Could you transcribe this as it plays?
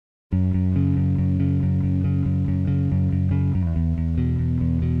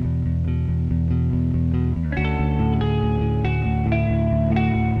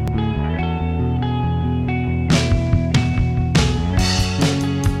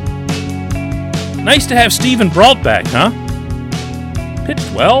Nice to have Steven Brault back, huh?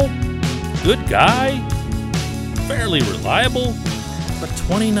 Pitched well, good guy, fairly reliable, but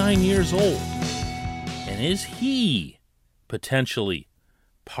 29 years old. And is he potentially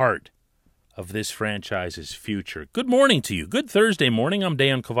part of this franchise's future? Good morning to you. Good Thursday morning. I'm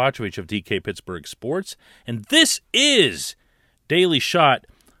Dejan Kovacevic of DK Pittsburgh Sports, and this is Daily Shot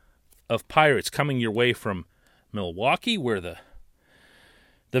of Pirates coming your way from Milwaukee, where the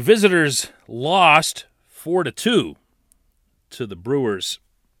visitors lost 4-2 to the Brewers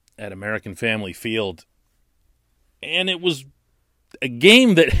at American Family Field. And it was a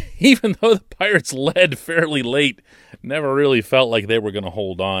game that, even though the Pirates led fairly late, never really felt like they were going to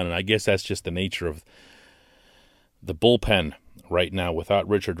hold on. And I guess that's just the nature of the bullpen right now, without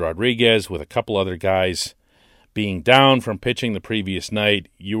Richard Rodriguez, with a couple other guys being down from pitching the previous night.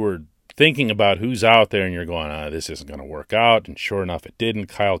 You were thinking about who's out there, and you're going, this isn't going to work out. And sure enough, it didn't.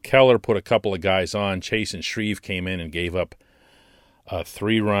 Kyle Keller put a couple of guys on. Chase and Shreve came in and gave up a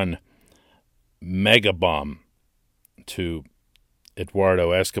 3-run mega bomb to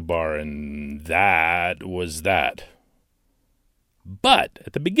Eduardo Escobar, and that was that. But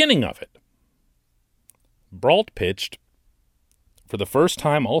at the beginning of it, Brault pitched for the first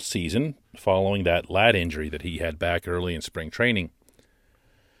time all season following that lat injury that he had back early in spring training.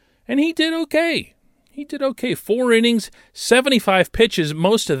 And he did okay. 4 innings, 75 pitches.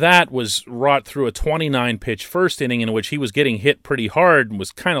 Most of that was wrought through a 29-pitch first inning in which he was getting hit pretty hard and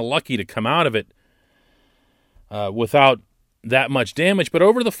was kind of lucky to come out of it without that much damage. But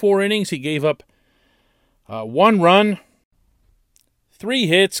over the 4 innings, he gave up 1 run, 3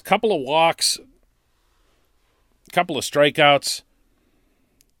 hits, couple of walks, couple of strikeouts.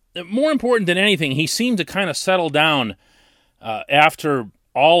 More important than anything, he seemed to kind of settle down after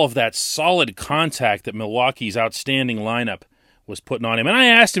all of that solid contact that Milwaukee's outstanding lineup was putting on him. And I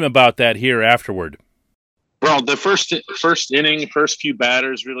asked him about that here afterward. Well, the first inning, first few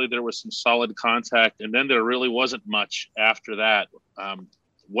batters, really there was some solid contact, and then there really wasn't much after that.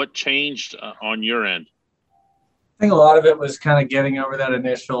 What changed on your end? I think a lot of it was kind of getting over that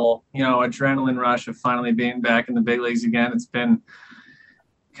initial, adrenaline rush of finally being back in the big leagues again. It's been,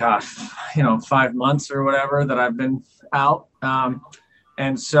 5 months or whatever that I've been out.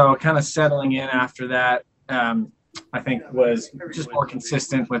 And so kind of settling in after that, I think was just more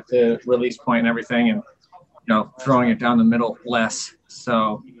consistent with the release point and everything, and, throwing it down the middle less.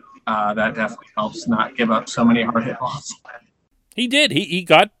 So that definitely helps not give up so many hard hit balls. He did. He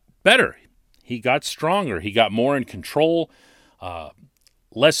got better. He got stronger. He got more in control,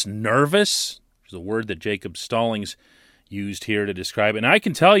 less nervous, which is a word that Jacob Stallings used here to describe it. And I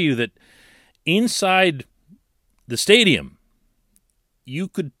can tell you that inside the stadium, you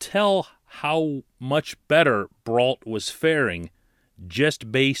could tell how much better Brault was faring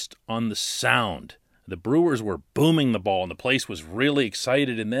just based on the sound. The Brewers were booming the ball, and the place was really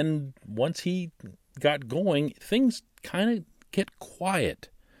excited. And then once he got going, things kind of get quiet.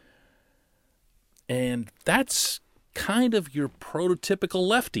 And that's kind of your prototypical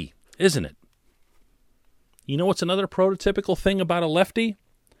lefty, isn't it? You know what's another prototypical thing about a lefty?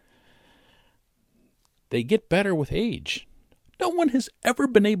 They get better with age. No one has ever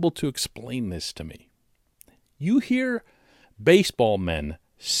been able to explain this to me. You hear baseball men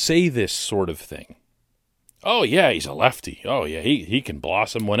say this sort of thing. Oh, yeah, he's a lefty. Oh, yeah, he can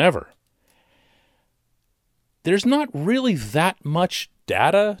blossom whenever. There's not really that much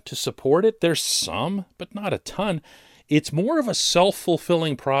data to support it. There's some, but not a ton. It's more of a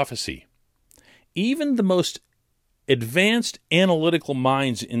self-fulfilling prophecy. Even the most advanced analytical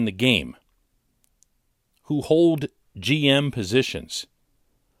minds in the game who hold GM positions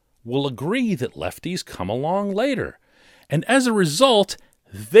will agree that lefties come along later. And as a result,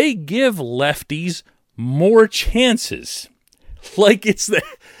 they give lefties more chances. Like it's the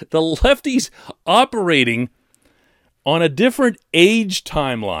lefties operating on a different age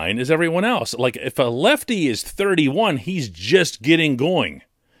timeline as everyone else. Like if a lefty is 31, he's just getting going.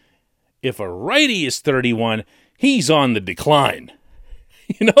 If a righty is 31, he's on the decline.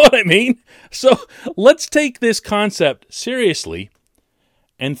 You know what I mean? So let's take this concept seriously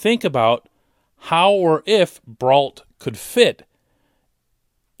and think about how or if Brault could fit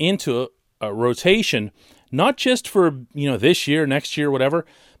into a rotation, not just for, this year, next year, whatever,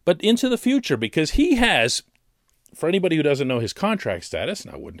 but into the future, because he has, for anybody who doesn't know his contract status,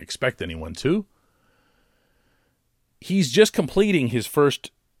 and I wouldn't expect anyone to, he's just completing his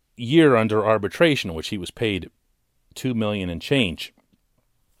first year under arbitration, which he was paid $2 million and change.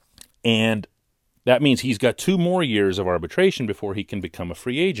 And that means he's got 2 more years of arbitration before he can become a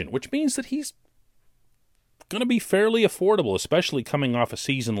free agent, which means that he's going to be fairly affordable, especially coming off a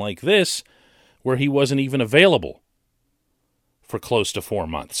season like this where he wasn't even available for close to 4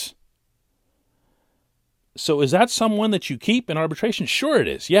 months. So is that someone that you keep in arbitration? Sure it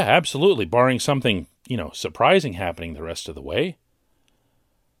is. Yeah, absolutely, barring something, surprising happening the rest of the way.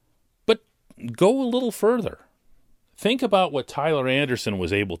 But go a little further. Think about what Tyler Anderson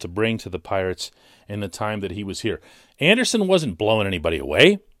was able to bring to the Pirates in the time that he was here. Anderson wasn't blowing anybody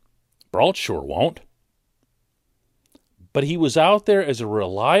away. Brault sure won't. But he was out there as a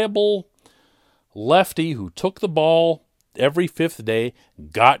reliable lefty who took the ball every fifth day,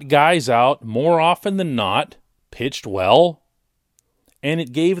 got guys out more often than not, pitched well, and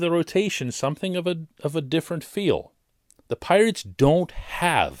it gave the rotation something of a different feel. The Pirates don't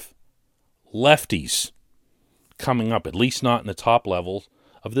have lefties coming up, at least not in the top levels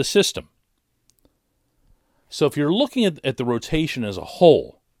of the system. So if you're looking at the rotation as a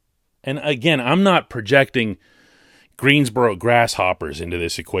whole, and again, I'm not projecting Greensboro Grasshoppers into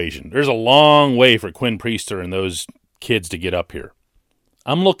this equation. There's a long way for Quinn Priester and those kids to get up here.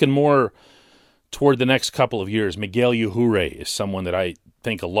 I'm looking more toward the next couple of years. Miguel Yajure is someone that I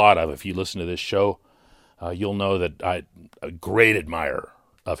think a lot of. If you listen to this show, you'll know that I'm a great admirer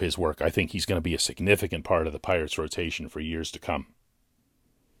of his work. I think he's going to be a significant part of the Pirates rotation for years to come.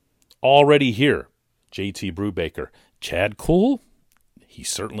 Already here, JT Brubaker. Chad Kuhl? He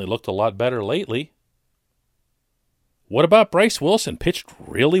certainly looked a lot better lately. What about Bryce Wilson? Pitched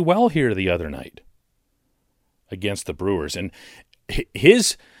really well here the other night against the Brewers. And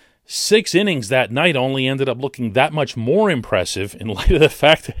his 6 innings that night only ended up looking that much more impressive in light of the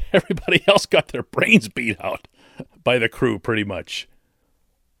fact that everybody else got their brains beat out by the crew pretty much.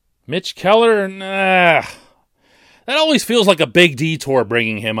 Mitch Keller, that always feels like a big detour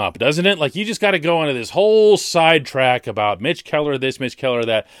bringing him up, doesn't it? Like you just got to go into this whole sidetrack about Mitch Keller this, Mitch Keller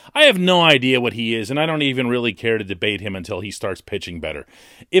that. I have no idea what he is, and I don't even really care to debate him until he starts pitching better.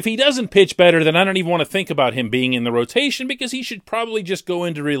 If he doesn't pitch better, then I don't even want to think about him being in the rotation because he should probably just go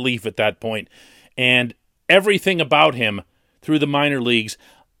into relief at that point. And everything about him through the minor leagues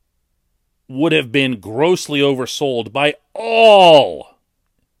would have been grossly oversold by all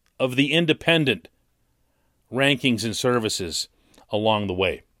of the independent rankings and services along the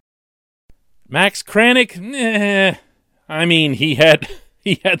way. Max Kranick, I mean, he had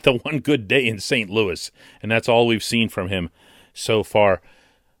the one good day in St. Louis, and that's all we've seen from him so far.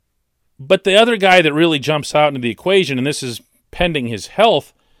 But the other guy that really jumps out into the equation, and this is pending his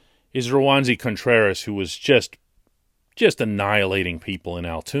health, is Roansy Contreras, who was just annihilating people in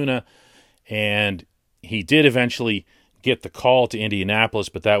Altoona, and he did eventually get the call to Indianapolis,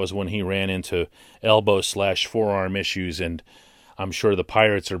 but that was when he ran into elbow/forearm issues, and I'm sure the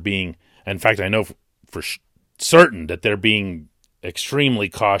Pirates are being, in fact, I know for certain that they're being extremely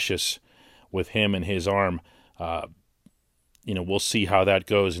cautious with him and his arm. We'll see how that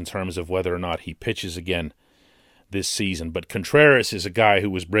goes in terms of whether or not he pitches again this season. But Contreras is a guy who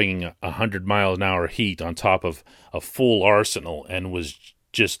was bringing 100-mile-an-hour heat on top of a full arsenal and was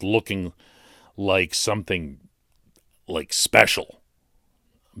just looking like something like special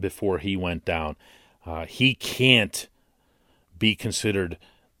before he went down. He can't be considered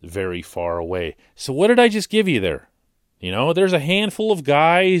very far away. So what did I just give you there? There's a handful of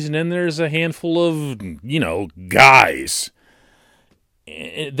guys, and then there's a handful of, guys.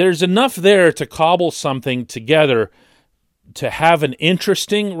 There's enough there to cobble something together to have an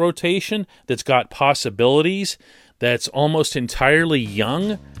interesting rotation that's got possibilities, that's almost entirely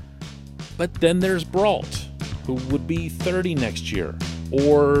young. But then there's Brault, who would be 30 next year,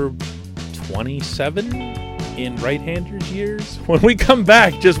 or 27 in right-handers years. When we come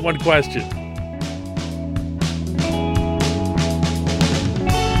back, just one question.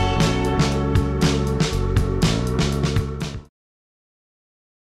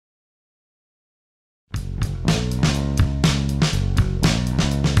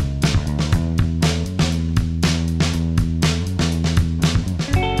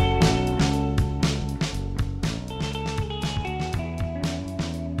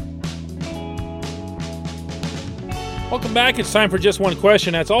 Welcome back. It's time for Just One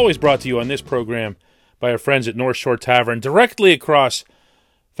Question. That's always brought to you on this program by our friends at North Shore Tavern, directly across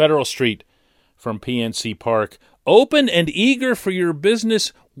Federal Street from PNC Park. Open and eager for your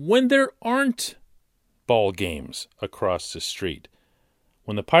business when there aren't ball games across the street.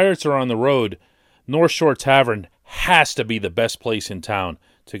 When the Pirates are on the road, North Shore Tavern has to be the best place in town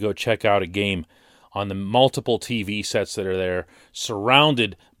to go check out a game on the multiple TV sets that are there,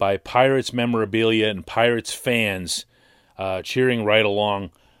 surrounded by Pirates memorabilia and Pirates fans cheering right along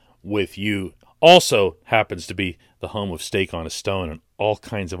with you. Also happens to be the home of Steak on a Stone and all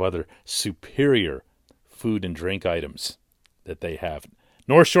kinds of other superior food and drink items that they have.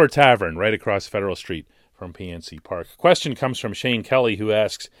 North Shore Tavern, right across Federal Street from PNC Park. Question comes from Shane Kelly, who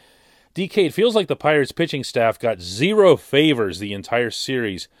asks, DK, it feels like the Pirates pitching staff got 0 favors the entire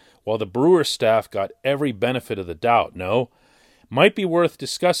series, while the Brewers staff got every benefit of the doubt. No? Might be worth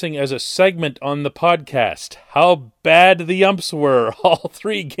discussing as a segment on the podcast. How bad the umps were all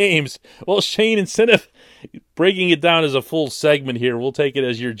 3 games. Well, Shane, instead of breaking it down as a full segment here, we'll take it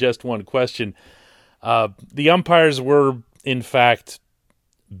as your just one question. The umpires were, in fact,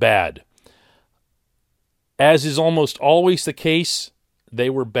 bad. As is almost always the case, they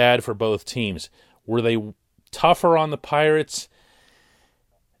were bad for both teams. Were they tougher on the Pirates?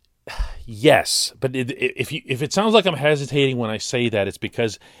 Yes, but if it sounds like I'm hesitating when I say that, it's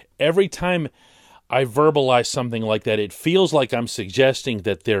because every time I verbalize something like that, it feels like I'm suggesting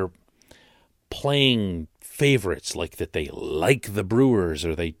that they're playing favorites, like that they like the Brewers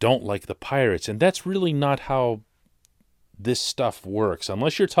or they don't like the Pirates, and that's really not how this stuff works,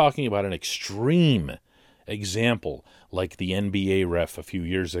 unless you're talking about an extreme example like the NBA ref a few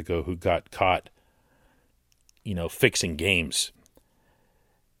years ago who got caught, fixing games.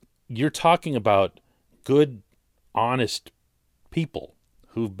 You're talking about good, honest people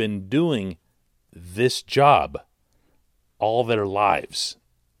who've been doing this job all their lives.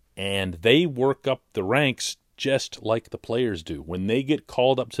 And they work up the ranks just like the players do. When they get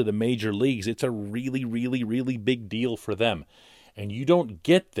called up to the major leagues, it's a really, really, really big deal for them. And you don't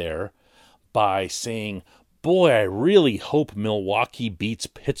get there by saying, boy, I really hope Milwaukee beats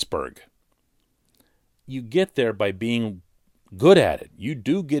Pittsburgh. You get there by being good at it. You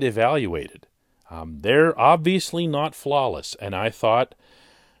do get evaluated. They're obviously not flawless. And I thought,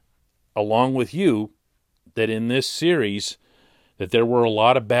 along with you, that in this series, that there were a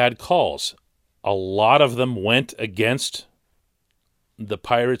lot of bad calls. A lot of them went against the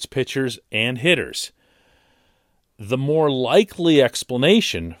Pirates pitchers and hitters. The more likely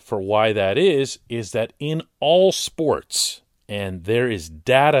explanation for why that is that in all sports, and there is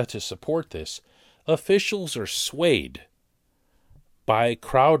data to support this, officials are swayed by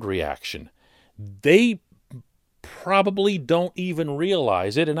crowd reaction. They probably don't even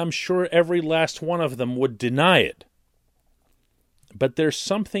realize it, and I'm sure every last one of them would deny it. But there's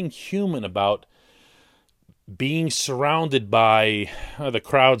something human about being surrounded by, the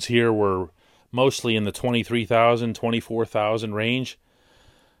crowds here were mostly in the 23,000, 24,000 range.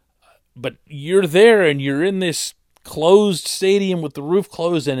 But you're there and you're in this closed stadium with the roof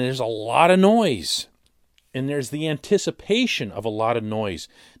closed, and there's a lot of noise. And there's the anticipation of a lot of noise,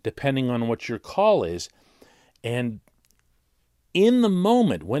 depending on what your call is. And in the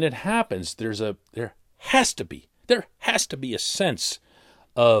moment when it happens, there has to be a sense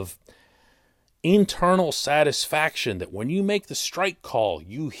of internal satisfaction that when you make the strike call,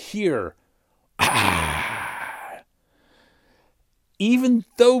 you hear, even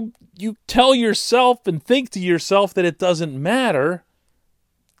though you tell yourself and think to yourself that it doesn't matter,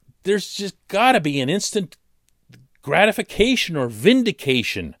 there's just got to be an instant gratification or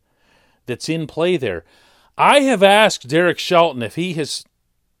vindication that's in play there. I have asked Derek Shelton if he has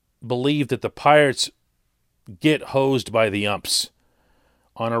believed that the Pirates get hosed by the umps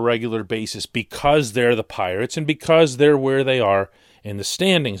on a regular basis because they're the Pirates and because they're where they are in the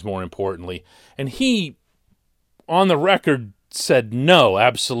standings, more importantly. And he, on the record, said no,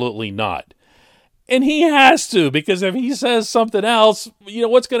 absolutely not. And he has to, because if he says something else,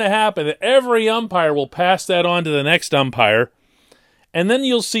 what's going to happen? Every umpire will pass that on to the next umpire, and then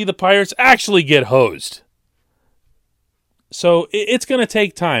you'll see the Pirates actually get hosed. So it's going to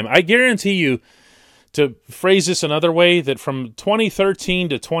take time. I guarantee you, to phrase this another way, that from 2013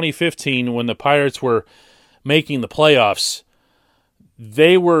 to 2015, when the Pirates were making the playoffs,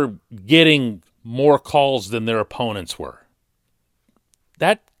 they were getting more calls than their opponents were.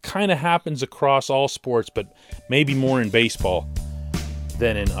 That kind of happens across all sports, but maybe more in baseball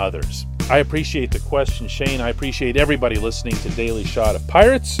than in others. I appreciate the question, Shane. I appreciate everybody listening to Daily Shot of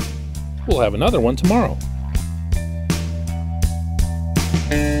Pirates. We'll have another one tomorrow.